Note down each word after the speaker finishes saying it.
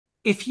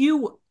if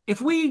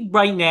we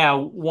right now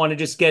want to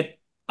just get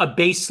a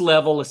base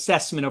level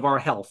assessment of our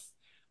health,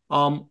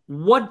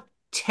 what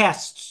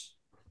tests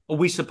are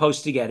we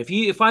supposed to get?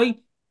 If I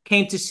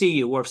came to see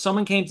you, or if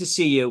someone came to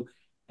see you,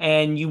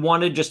 and you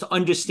want to just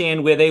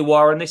understand where they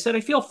were, and they said,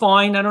 "I feel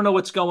fine. I don't know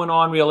what's going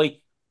on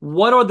really."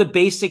 What are the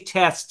basic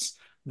tests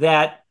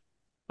that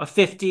a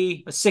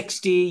 50, a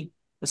 60,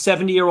 a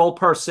 70-year-old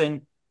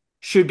person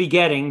should be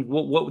getting?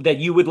 That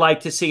you would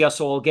like to see us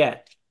all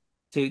get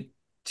to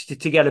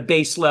to get a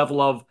base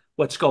level of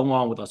what's going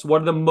on with us?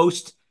 What are the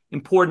most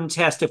important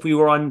tests if we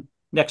were on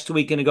next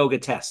week going to go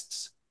get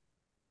tests?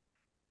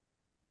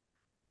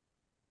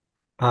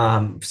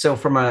 So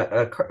from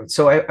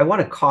so I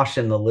want to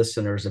caution the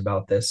listeners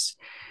about this.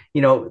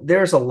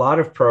 There's a lot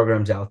of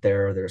programs out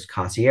there. There's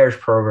concierge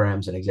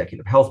programs and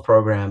executive health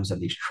programs and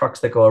these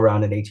trucks that go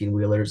around in 18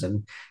 wheelers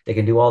and they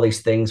can do all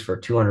these things for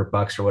 200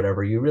 bucks or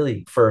whatever. You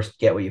really first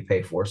get what you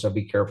pay for. So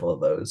be careful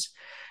of those.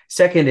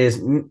 Second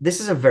is this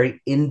is a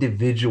very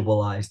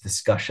individualized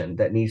discussion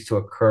that needs to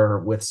occur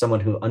with someone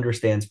who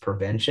understands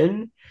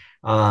prevention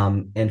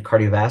and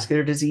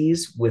cardiovascular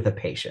disease with a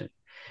patient.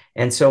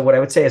 And so, what I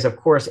would say is, of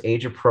course,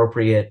 age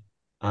appropriate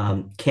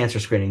cancer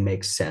screening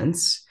makes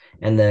sense.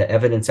 And the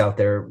evidence out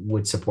there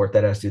would support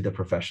that, as do the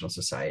professional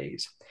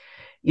societies.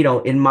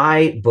 In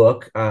my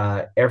book,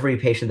 every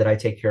patient that I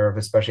take care of,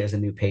 especially as a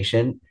new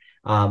patient,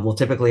 will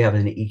typically have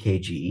an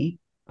EKG.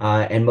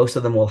 And most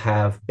of them will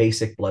have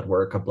basic blood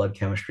work, a blood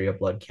chemistry, a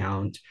blood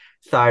count,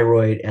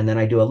 thyroid. And then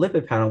I do a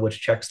lipid panel, which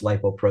checks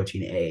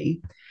lipoprotein A.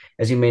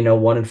 As you may know,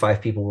 1 in 5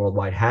 people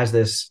worldwide has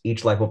this.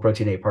 Each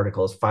lipoprotein A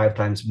particle is 5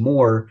 times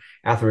more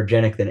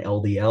atherogenic than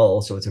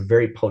LDL. So it's a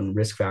very potent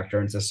risk factor,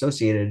 and it's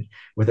associated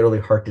with early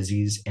heart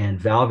disease and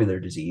valvular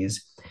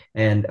disease.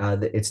 And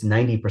it's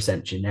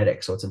 90%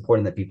 genetic. So it's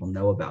important that people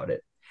know about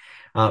it.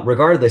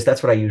 Regardless,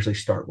 that's what I usually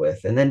start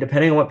with. And then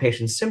depending on what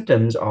patient's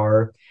symptoms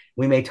are,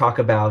 we may talk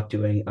about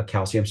doing a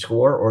calcium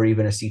score or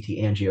even a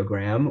CT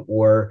angiogram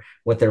or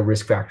what their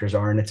risk factors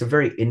are. And it's a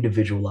very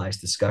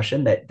individualized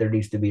discussion that there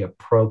needs to be a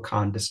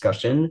pro-con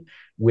discussion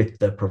with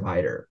the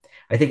provider.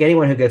 I think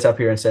anyone who gets up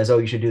here and says, oh,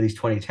 you should do these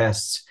 20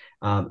 tests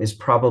is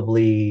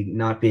probably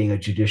not being a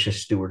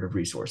judicious steward of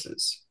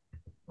resources.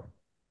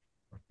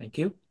 Thank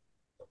you.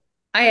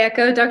 I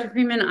echo Dr.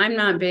 Freeman. I'm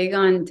not big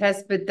on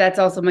tests, but that's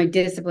also my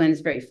discipline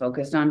is very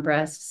focused on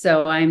breast.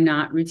 So I'm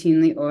not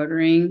routinely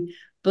ordering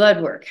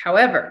blood work.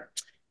 However,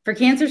 for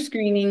cancer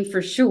screening,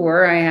 for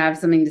sure, I have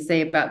something to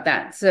say about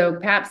that. So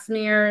pap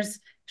smears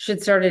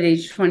should start at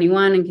age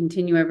 21 and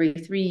continue every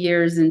 3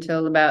 years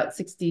until about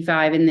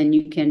 65. And then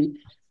you can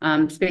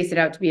space it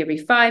out to be every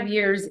 5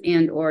 years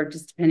and or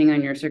just depending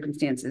on your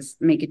circumstances,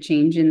 make a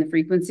change in the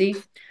frequency.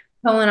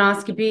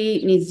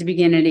 Colonoscopy needs to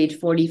begin at age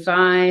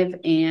 45.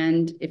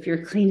 And if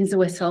you're clean as a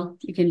whistle,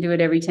 you can do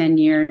it every 10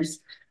 years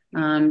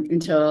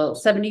until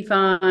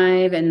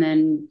 75 and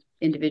then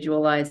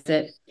individualize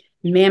it.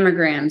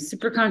 Mammograms,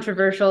 super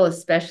controversial,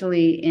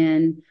 especially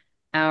in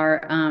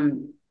our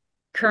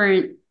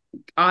current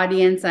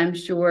audience, I'm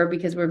sure,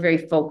 because we're very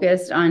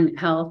focused on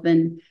health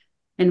and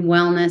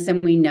wellness.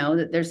 And we know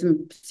that there's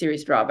some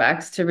serious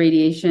drawbacks to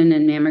radiation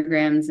and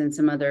mammograms and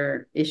some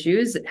other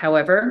issues.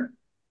 However,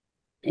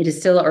 it is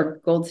still our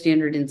gold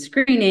standard in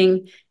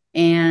screening.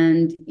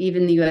 And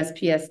even the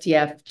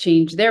USPSTF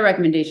changed their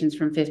recommendations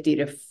from 50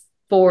 to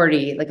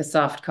 40, like a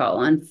soft call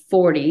on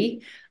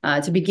 40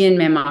 to begin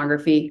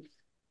mammography.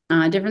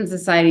 Different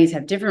societies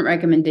have different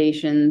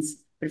recommendations,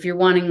 but if you're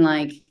wanting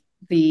like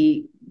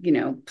the,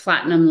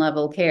 platinum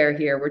level care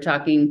here, we're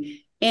talking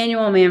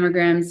annual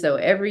mammograms. So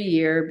every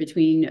year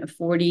between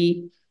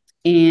 40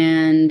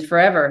 and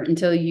forever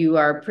until you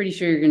are pretty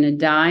sure you're going to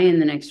die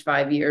in the next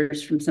 5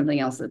 years from something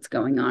else that's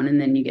going on.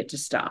 And then you get to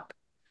stop.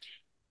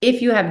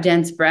 If you have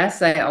dense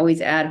breasts, I always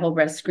add whole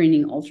breast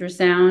screening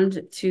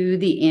ultrasound to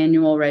the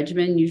annual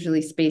regimen,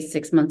 usually spaced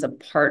 6 months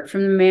apart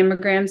from the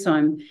mammogram. So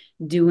I'm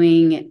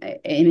doing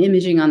an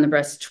imaging on the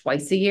breast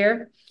twice a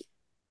year.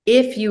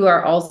 If you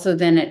are also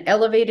then at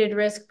elevated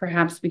risk,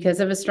 perhaps because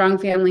of a strong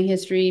family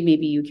history,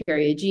 maybe you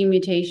carry a gene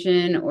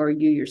mutation or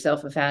you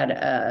yourself have had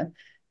a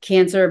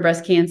cancer,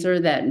 breast cancer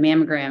that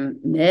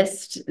mammogram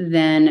missed,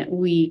 then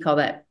we call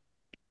that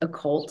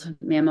occult,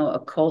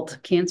 mammo-occult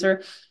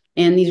cancer.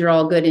 And these are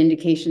all good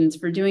indications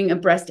for doing a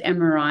breast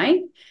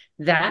MRI.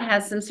 That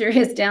has some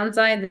serious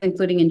downsides,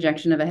 including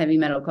injection of a heavy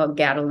metal called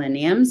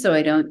gadolinium. So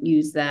I don't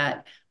use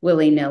that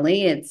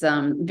willy-nilly. It's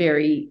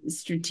very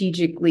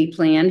strategically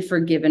planned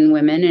for given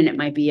women, and it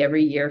might be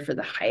every year for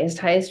the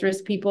highest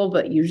risk people.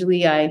 But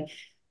usually I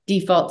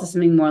default to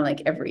something more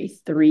like every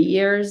 3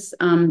 years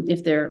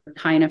if they're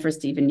high enough risk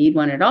to even need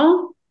one at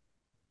all.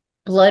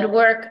 Blood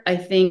work, I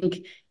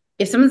think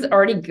if someone's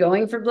already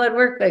going for blood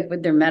work, like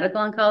with their medical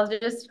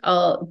oncologist,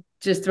 I'll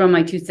just throw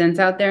my 2 cents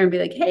out there and be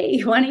like,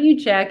 hey, why don't you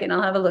check? And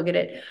I'll have a look at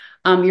it.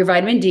 Your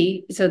vitamin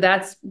D. So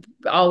that's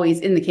always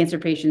in the cancer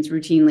patients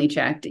routinely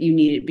checked. You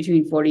need it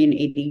between 40 and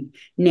 80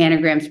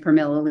 nanograms per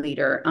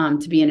milliliter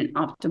to be in an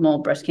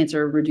optimal breast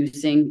cancer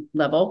reducing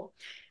level.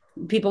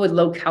 people with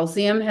low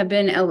calcium have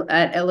been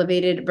at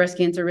elevated breast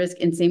cancer risk,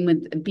 and same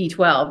with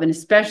B12, and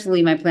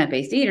especially my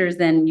plant-based eaters.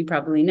 Then you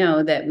probably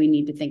know that we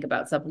need to think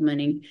about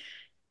supplementing,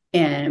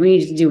 and we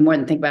need to do more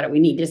than think about it. We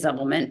need to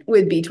supplement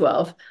with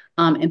B12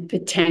 and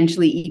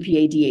potentially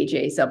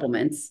EPA, DHA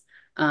supplements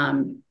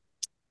and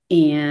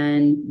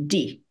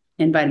D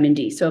and vitamin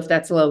D. So if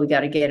that's low, we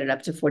got to get it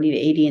up to 40 to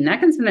 80, and that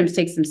can sometimes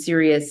take some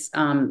serious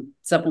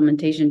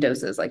supplementation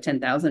doses, like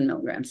 10,000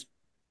 milligrams.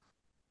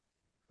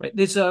 Right.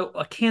 There's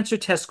a cancer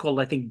test called,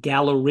 I think,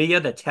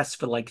 Galleria, that tests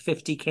for like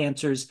 50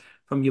 cancers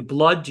from your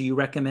blood. Do you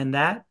recommend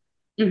that?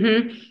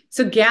 Mm-hmm.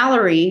 So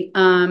Gallery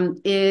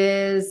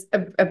is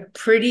a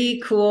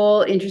pretty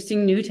cool,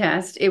 interesting new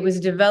test. It was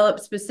developed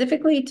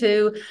specifically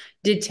to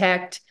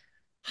detect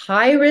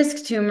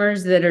high-risk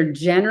tumors that are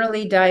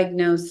generally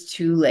diagnosed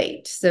too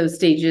late. So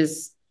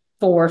stages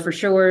 4 for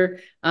sure,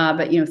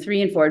 but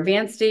 3 and 4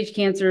 advanced stage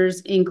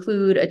cancers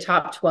include a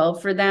top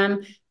 12 for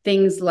them.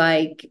 Things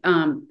like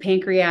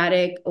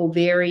pancreatic,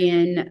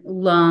 ovarian,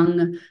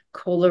 lung,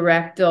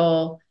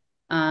 colorectal,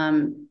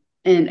 and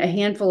a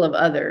handful of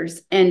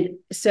others. And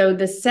so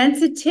the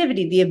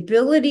sensitivity, the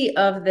ability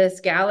of this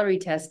Gallery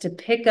test to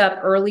pick up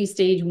early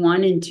stage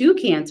 1 and 2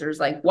 cancers,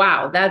 like,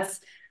 wow,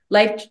 that's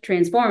life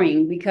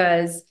transforming,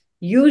 because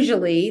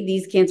usually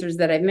these cancers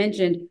that I've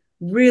mentioned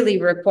really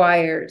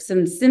require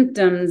some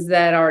symptoms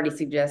that already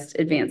suggest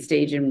advanced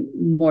stage and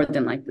more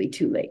than likely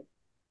too late.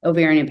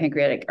 Ovarian and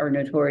pancreatic are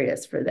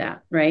notorious for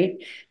that,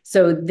 right?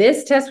 So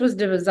this test was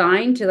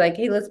designed to, like,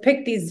 hey, let's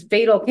pick these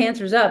fatal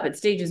cancers up at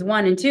stages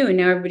 1 and 2, and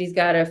now everybody's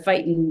got a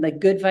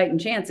good fighting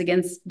chance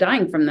against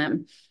dying from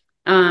them.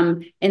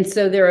 And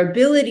so their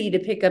ability to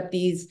pick up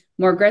these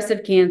more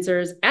aggressive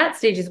cancers at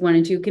stages 1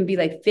 and 2 can be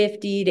like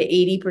 50 to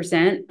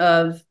 80%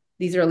 of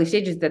these early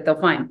stages that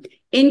they'll find.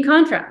 In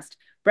contrast,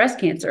 breast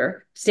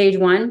cancer, stage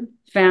 1,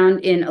 found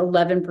in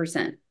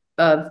 11%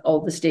 of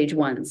all the stage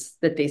 1s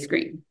that they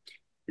screen.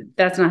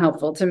 That's not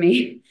helpful to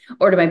me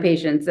or to my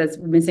patients. That's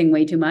missing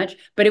way too much,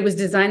 but it was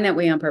designed that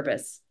way on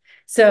purpose.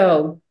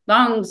 So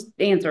long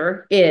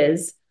answer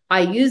is,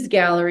 I used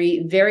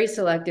Gallery very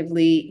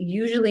selectively,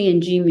 usually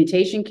in gene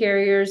mutation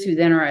carriers who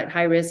then are at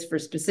high risk for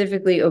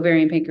specifically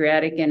ovarian,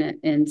 pancreatic,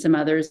 and some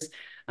others,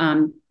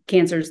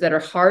 cancers that are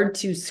hard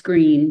to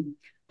screen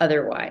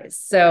otherwise.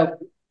 So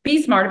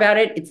be smart about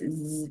it. It's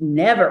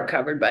never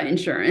covered by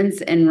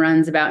insurance and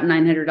runs about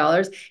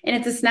 $900, and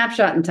it's a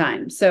snapshot in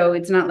time. So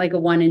it's not like a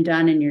one and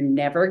done and you're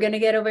never going to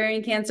get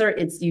ovarian cancer.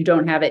 It's you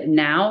don't have it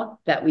now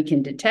that we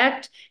can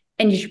detect,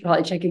 and you should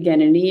probably check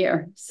again in a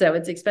year. So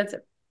it's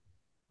expensive.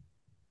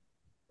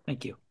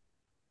 Thank you.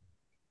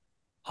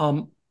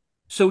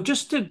 So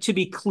just to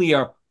be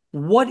clear,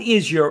 what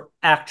is your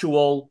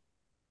actual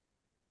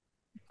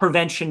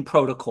prevention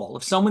protocol?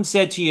 If someone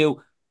said to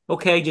you,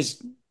 okay,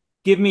 just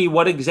give me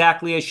what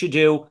exactly I should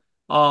do.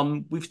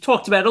 We've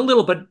talked about it a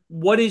little, but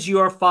what is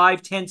your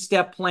 5-10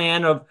 step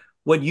plan of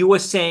what you are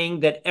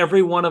saying that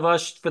every one of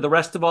us for the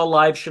rest of our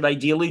lives should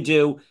ideally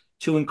do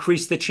to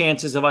increase the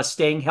chances of us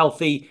staying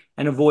healthy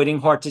and avoiding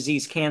heart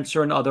disease,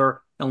 cancer, and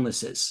other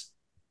illnesses?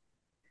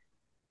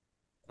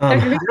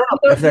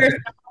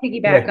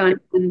 Piggyback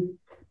on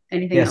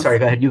anything else. Sorry,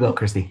 go ahead. You go,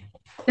 Kristi.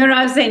 No,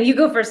 I was saying you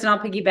go first, and I'll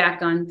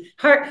piggyback on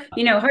heart.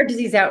 Heart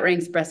disease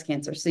outranks breast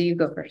cancer, so you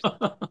go first.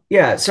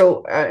 Yeah.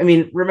 So, I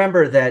mean,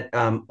 remember that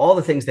all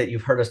the things that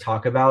you've heard us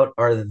talk about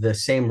are the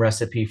same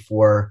recipe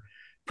for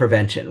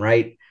prevention,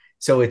 right?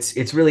 So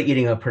it's really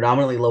eating a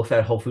predominantly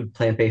low-fat, whole food,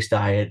 plant-based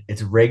diet.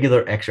 It's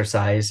regular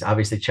exercise.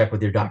 Obviously, check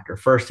with your doctor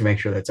first to make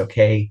sure that's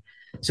okay.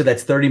 So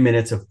that's 30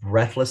 minutes of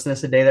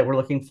breathlessness a day that we're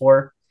looking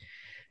for.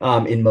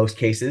 In most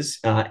cases,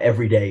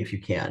 every day if you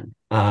can.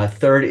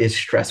 Third is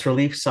stress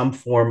relief, some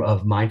form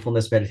of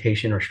mindfulness,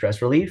 meditation, or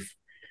stress relief.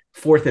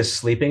 Fourth is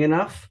sleeping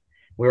enough.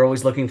 We're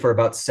always looking for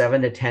about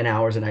 7 to 10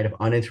 hours a night of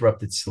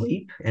uninterrupted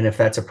sleep. And if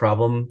that's a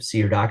problem, see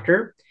your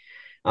doctor.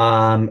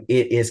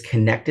 It is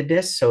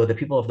connectedness. So the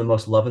people of the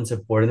most love and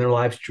support in their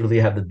lives truly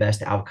have the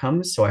best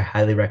outcomes. So I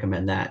highly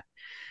recommend that.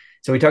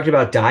 So we talked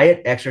about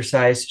diet,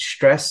 exercise,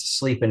 stress,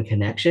 sleep, and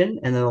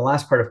connection. And then the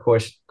last part, of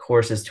course,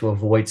 is to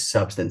avoid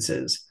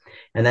substances.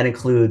 And that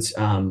includes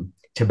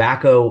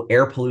tobacco,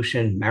 air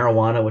pollution,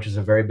 marijuana, which is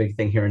a very big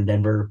thing here in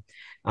Denver,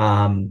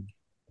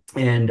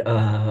 and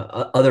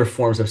other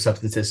forms of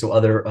substances, so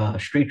other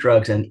street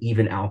drugs and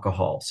even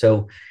alcohol.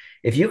 So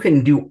if you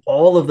can do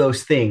all of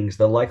those things,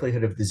 the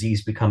likelihood of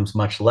disease becomes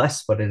much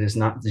less, but it is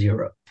not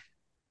zero.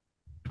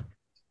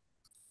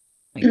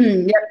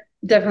 Yep,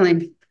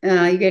 definitely.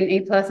 You get an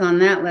A+ on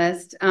that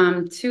list.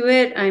 To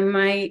it, I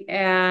might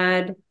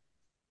add...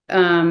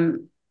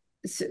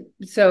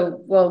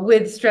 Well,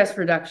 with stress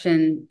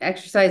reduction,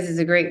 exercise is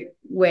a great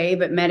way,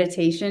 but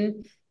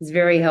meditation is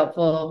very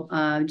helpful.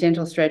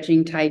 Gentle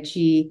stretching, Tai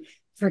Chi,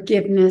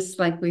 forgiveness,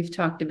 like we've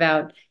talked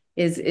about,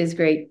 is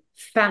great.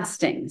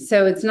 Fasting.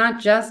 So it's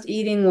not just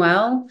eating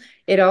well.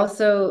 It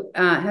also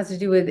has to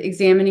do with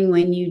examining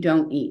when you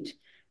don't eat.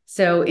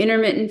 So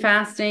intermittent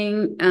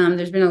fasting,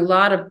 there's been a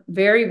lot of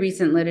very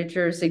recent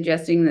literature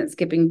suggesting that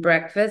skipping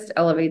breakfast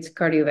elevates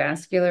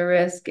cardiovascular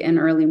risk and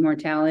early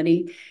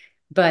mortality.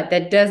 but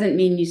that doesn't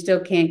mean you still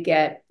can't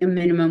get a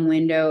minimum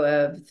window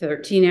of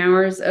 13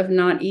 hours of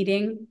not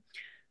eating.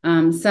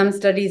 Some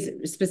studies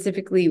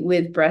specifically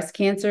with breast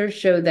cancer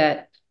show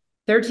that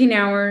 13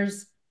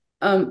 hours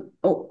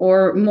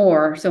or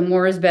more, so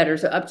more is better,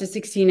 so up to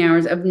 16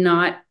 hours of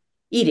not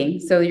eating.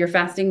 So your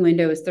fasting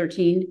window is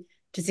 13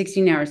 to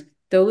 16 hours.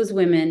 Those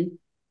women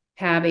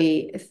have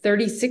a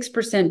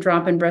 36%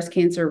 drop in breast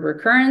cancer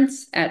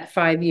recurrence at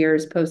 5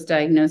 years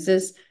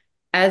post-diagnosis,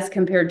 as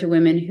compared to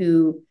women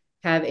who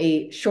have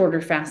a shorter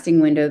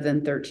fasting window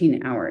than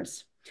 13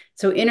 hours.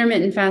 So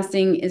intermittent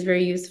fasting is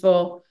very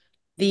useful.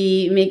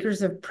 The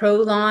makers of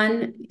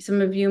Prolon,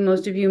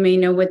 most of you may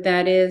know what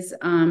that is.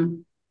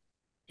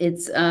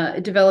 It's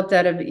developed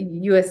out of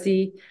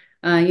USC,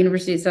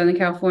 University of Southern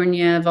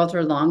California,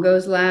 Walter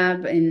Longo's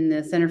lab in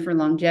the Center for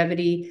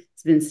Longevity.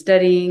 It's been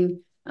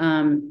studying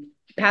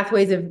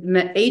pathways of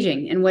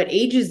aging, and what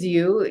ages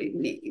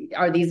you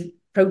are these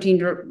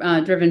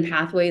protein-driven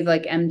pathways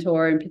like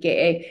mTOR and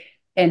PKA,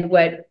 and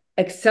what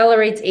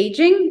accelerates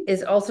aging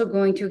is also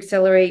going to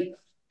accelerate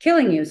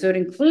killing you. So it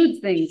includes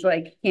things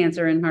like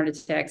cancer and heart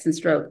attacks and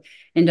stroke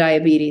and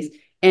diabetes.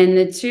 And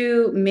the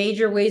two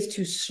major ways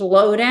to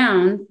slow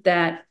down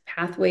that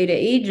pathway to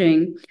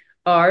aging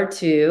are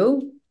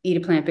to eat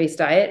a plant-based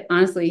diet.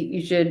 Honestly,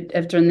 you should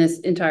have turned this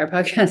entire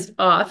podcast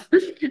off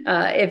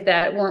if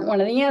that weren't one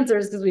of the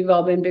answers, because we've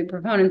all been big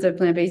proponents of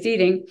plant-based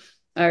eating,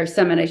 or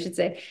Summit, I should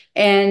say.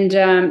 And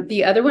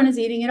the other one is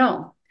eating it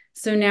all.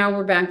 So now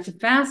we're back to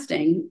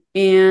fasting,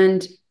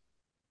 and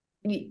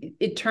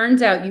it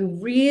turns out you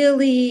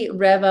really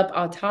rev up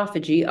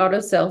autophagy,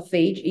 autocell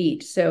phage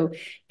eat. So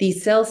the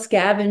cell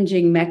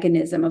scavenging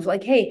mechanism of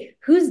like, hey,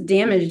 who's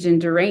damaged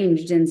and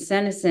deranged and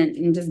senescent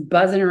and just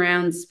buzzing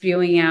around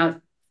spewing out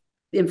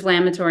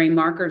inflammatory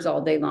markers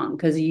all day long,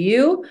 because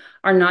you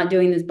are not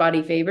doing this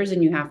body favors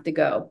and you have to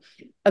go.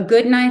 A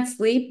good night's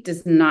sleep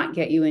does not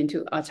get you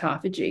into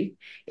autophagy.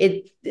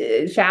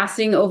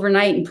 Fasting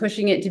overnight and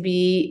pushing it to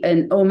be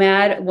an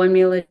OMAD, 1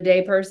 meal a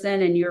day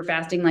person, and you're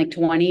fasting like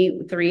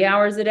 23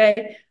 hours a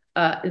day,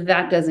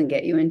 that doesn't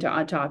get you into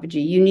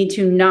autophagy. You need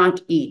to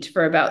not eat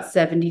for about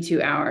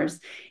 72 hours.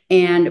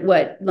 And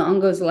what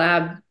Longo's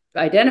lab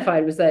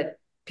identified was that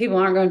people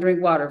aren't going to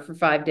drink water for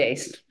 5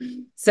 days.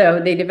 So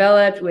they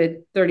developed,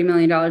 with $30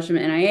 million from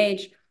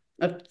NIH,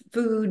 a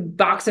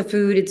box of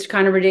food. It's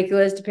kind of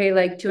ridiculous to pay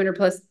like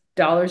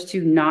 $200+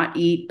 to not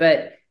eat,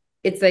 but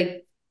it's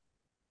like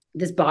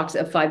this box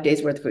of 5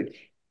 days worth of food.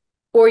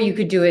 Or you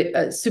could do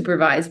it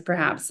supervised,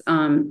 perhaps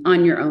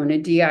on your own. A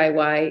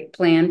DIY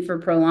plan for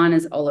Prolon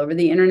is all over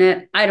the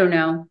internet. I don't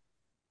know.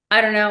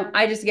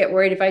 I just get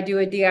worried if I do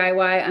a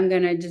DIY, I'm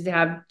going to just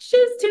have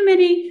just too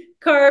many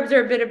carbs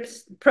or a bit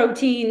of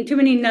protein, too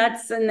many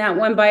nuts in that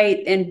one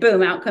bite, and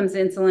boom, out comes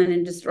insulin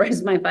and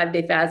destroys my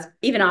 5-day fast.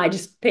 Even I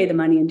just pay the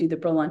money and do the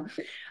Prolon.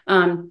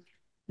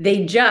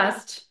 They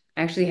just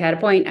actually had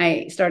a point.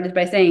 I started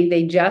by saying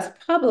they just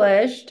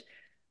published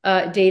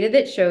data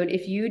that showed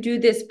if you do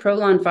this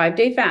Prolon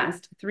 5-day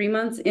fast 3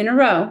 months in a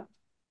row,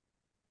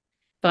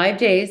 5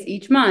 days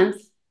each month,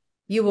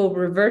 you will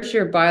reverse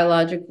your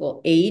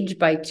biological age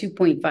by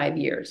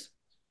 2.5 years.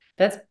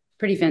 That's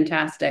pretty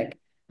fantastic.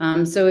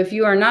 So if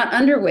you are not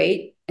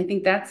underweight, I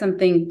think that's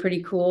something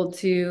pretty cool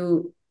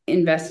to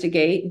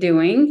investigate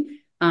doing.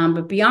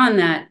 But beyond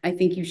that, I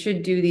think you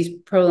should do these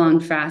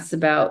prolonged fasts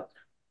about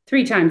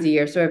 3 times a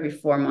year, so every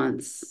 4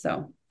 months.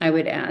 So I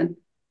would add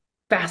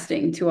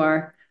fasting to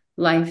our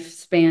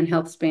lifespan,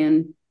 health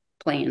span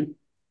plan.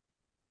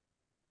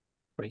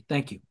 Great,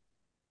 thank you.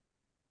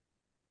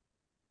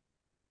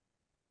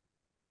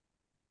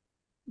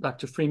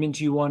 Dr. Freeman,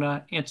 do you want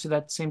to answer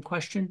that same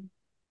question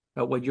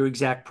about what your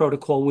exact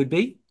protocol would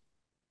be?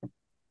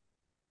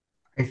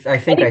 I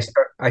think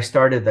I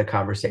started the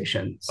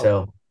conversation.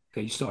 So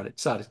okay, you started.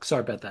 Sorry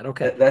about that.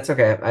 Okay, that's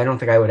okay. I don't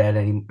think I would add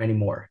any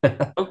more.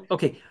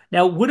 Okay.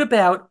 Now, what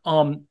about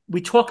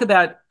we talk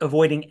about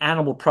avoiding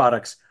animal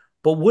products,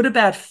 but what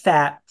about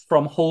fat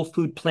from whole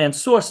food plant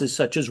sources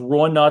such as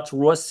raw nuts,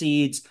 raw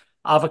seeds,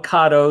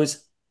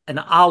 avocados, and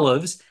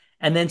olives?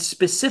 And then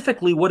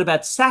specifically, what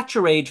about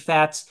saturated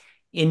fats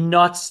in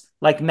nuts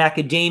like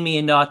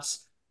macadamia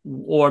nuts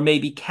or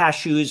maybe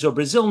cashews or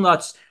Brazil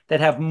nuts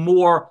that have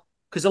more?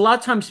 Because a lot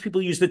of times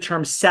people use the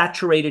term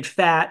saturated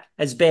fat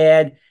as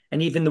bad,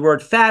 and even the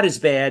word fat is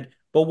bad.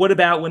 But what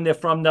about when they're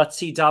from nuts,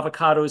 seeds,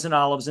 avocados, and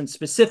olives, and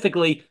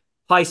specifically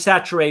high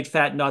saturated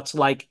fat nuts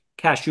like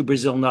cashew,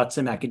 Brazil nuts,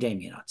 and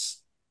macadamia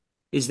nuts?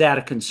 Is that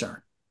a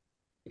concern?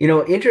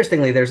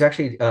 Interestingly, there's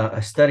actually a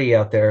study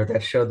out there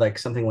that showed like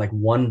something like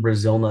 1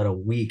 Brazil nut a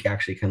week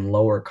actually can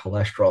lower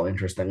cholesterol,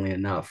 interestingly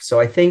enough. So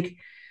I think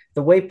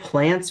the way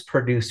plants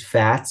produce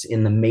fats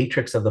in the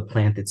matrix of the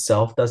plant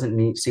itself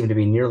doesn't seem to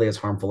be nearly as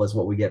harmful as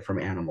what we get from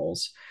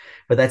animals.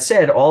 But that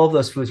said, all of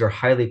those foods are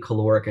highly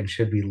caloric and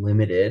should be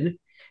limited.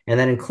 And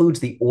that includes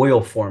the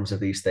oil forms of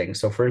these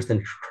things. So for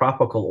instance,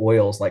 tropical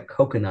oils like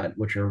coconut,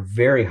 which are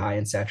very high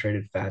in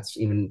saturated fats,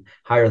 even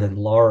higher than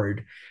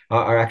lard,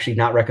 are actually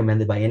not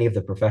recommended by any of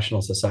the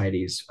professional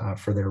societies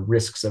for their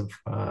risks of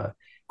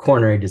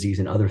coronary disease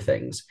and other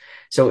things.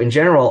 So in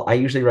general, I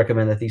usually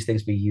recommend that these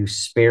things be used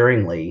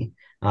sparingly.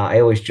 I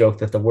always joke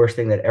that the worst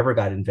thing that ever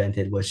got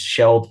invented was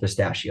shelled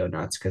pistachio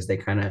nuts, because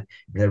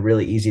they're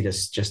really easy to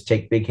just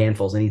take big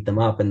handfuls and eat them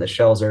up, and the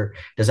shells are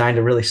designed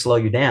to really slow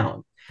you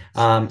down.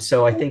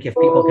 So I think if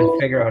people can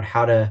figure out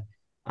how to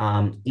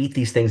eat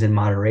these things in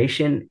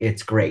moderation,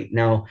 it's great.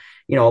 Now,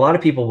 a lot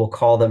of people will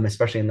call them,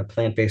 especially in the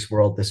plant-based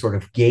world, the sort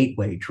of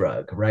gateway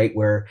drug, right?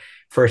 Where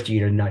first you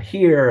eat a nut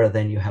here,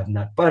 then you have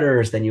nut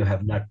butters, then you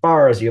have nut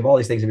bars, you have all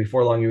these things, and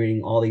before long you're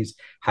eating all these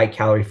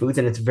high-calorie foods,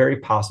 and it's very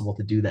possible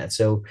to do that.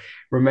 So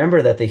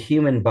remember that the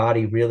human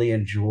body really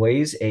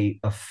enjoys a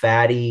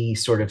fatty,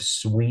 sort of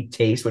sweet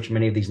taste, which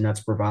many of these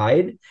nuts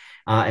provide,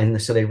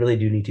 and so they really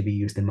do need to be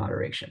used in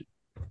moderation.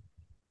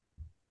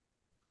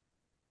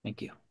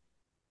 Thank you.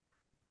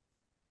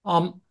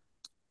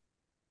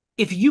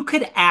 If you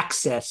could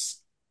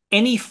access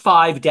any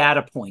 5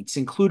 data points,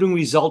 including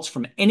results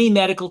from any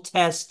medical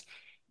test,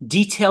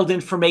 detailed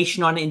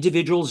information on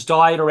individuals'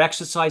 diet or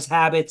exercise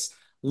habits,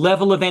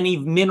 level of any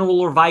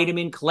mineral or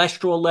vitamin,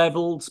 cholesterol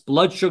levels,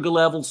 blood sugar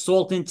levels,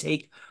 salt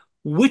intake,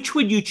 which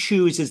would you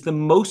choose as the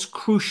most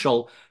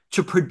crucial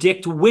to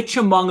predict which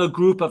among a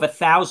group of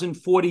 1,000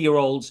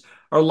 40-year-olds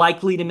are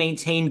likely to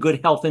maintain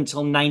good health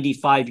until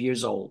 95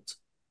 years old?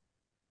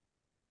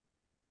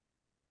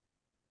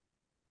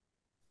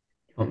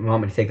 You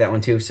want me to take that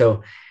one too?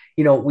 So,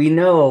 we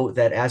know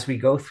that as we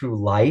go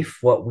through life,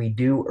 what we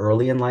do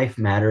early in life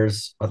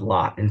matters a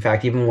lot. In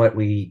fact, even what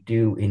we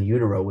do in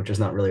utero, which is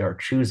not really our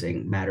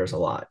choosing, matters a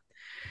lot.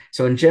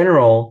 So in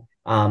general,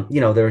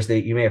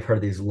 you may have heard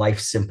of these life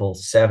simple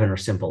 7 or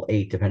simple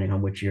 8, depending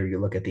on which year you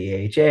look at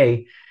the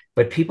AHA.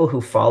 But people who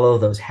follow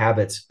those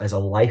habits as a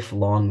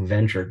lifelong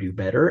venture do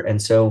better.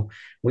 And so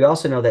we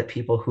also know that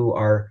people who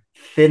are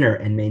thinner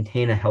and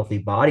maintain a healthy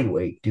body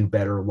weight do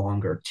better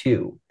longer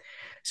too.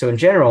 So in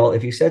general,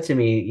 if you said to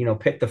me,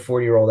 pick the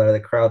 40-year-old out of the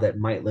crowd that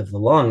might live the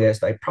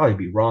longest, I'd probably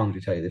be wrong, to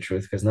tell you the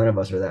truth, because none of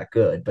us are that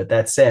good. But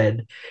that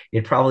said,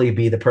 it'd probably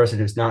be the person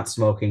who's not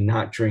smoking,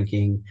 not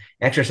drinking,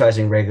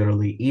 exercising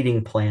regularly,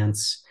 eating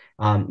plants,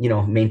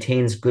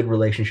 maintains good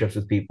relationships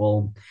with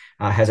people,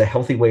 has a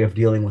healthy way of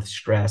dealing with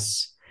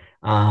stress,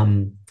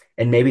 and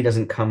maybe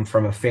doesn't come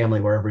from a family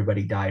where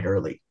everybody died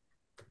early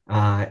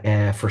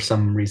for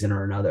some reason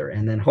or another.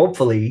 And then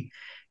hopefully,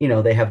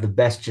 they have the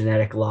best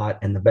genetic lot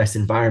and the best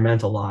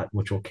environmental lot,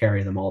 which will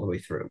carry them all the way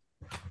through.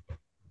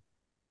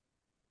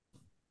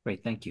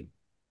 Great, thank you.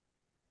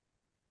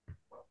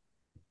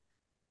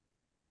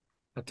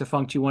 Dr.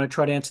 Funk, do you want to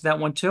try to answer that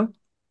one too?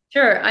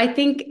 Sure. I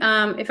think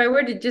if I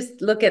were to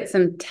just look at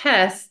some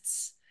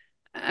tests,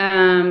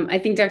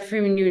 I think Dr.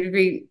 Freeman, you would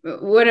agree,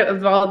 what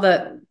of all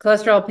the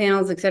cholesterol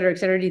panels, et cetera,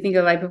 do you think a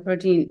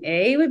lipoprotein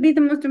A would be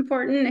the most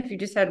important? If you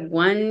just had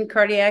one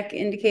cardiac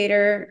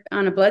indicator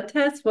on a blood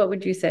test, what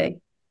would you say?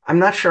 I'm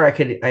not sure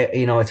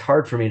it's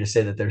hard for me to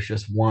say that there's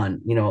just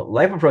one.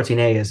 Lipoprotein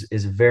A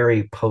is a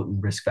very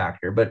potent risk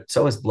factor, but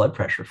so is blood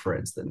pressure, for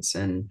instance,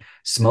 and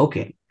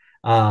smoking.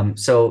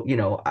 There's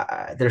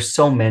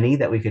so many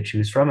that we could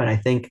choose from. And I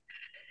think,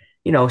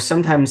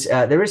 sometimes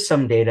there is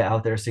some data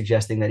out there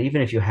suggesting that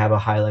even if you have a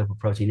high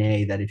lipoprotein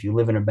A, that if you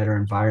live in a better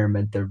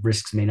environment, the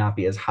risks may not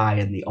be as high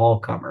in the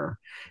all-comer.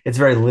 It's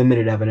very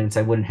limited evidence.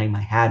 I wouldn't hang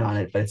my hat on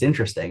it, but it's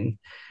interesting.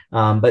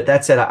 But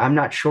that said, I'm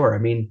not sure. I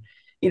mean,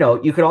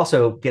 you could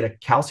also get a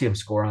calcium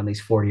score on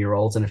these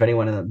 40-year-olds. And if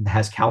anyone of them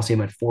has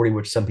calcium at 40,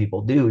 which some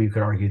people do, you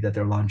could argue that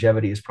their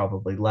longevity is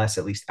probably less,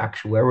 at least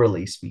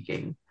actuarially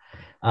speaking.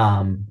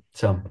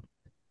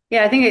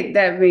 Yeah, I think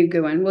that would be a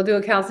good one. We'll do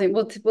a calcium.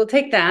 We'll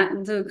take that.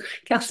 We'll do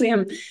a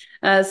calcium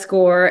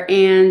score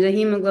and a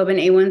hemoglobin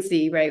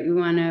A1C, right? We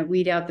want to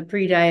weed out the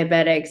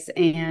pre-diabetics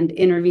and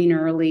intervene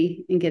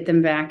early and get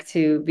them back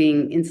to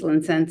being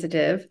insulin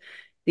sensitive.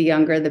 The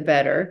younger, the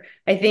better.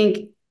 I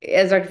think,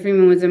 as Dr.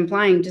 Freeman was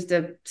implying, just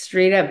a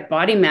straight up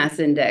body mass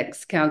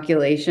index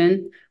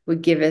calculation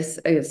would give us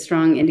a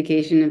strong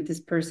indication if this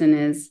person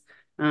is,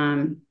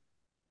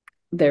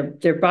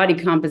 their body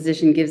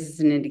composition gives us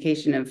an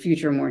indication of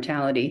future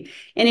mortality.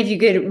 And if you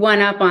could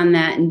one up on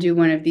that and do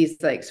one of these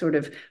like sort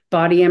of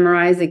body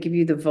MRIs that give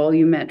you the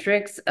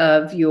volumetrics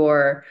of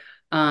your,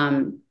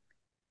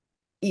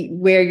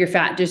 where your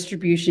fat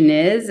distribution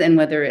is and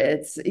whether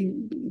it's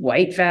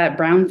white fat,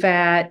 brown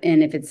fat,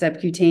 and if it's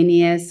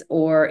subcutaneous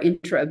or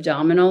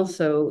intra-abdominal,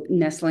 so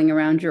nestling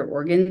around your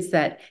organs,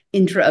 that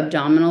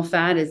intra-abdominal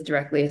fat is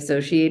directly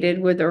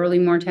associated with early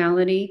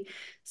mortality.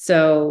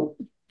 So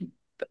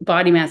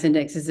body mass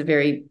index is a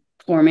very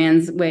poor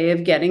man's way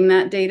of getting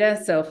that data.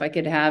 So if I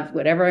could have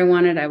whatever I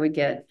wanted, I would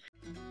get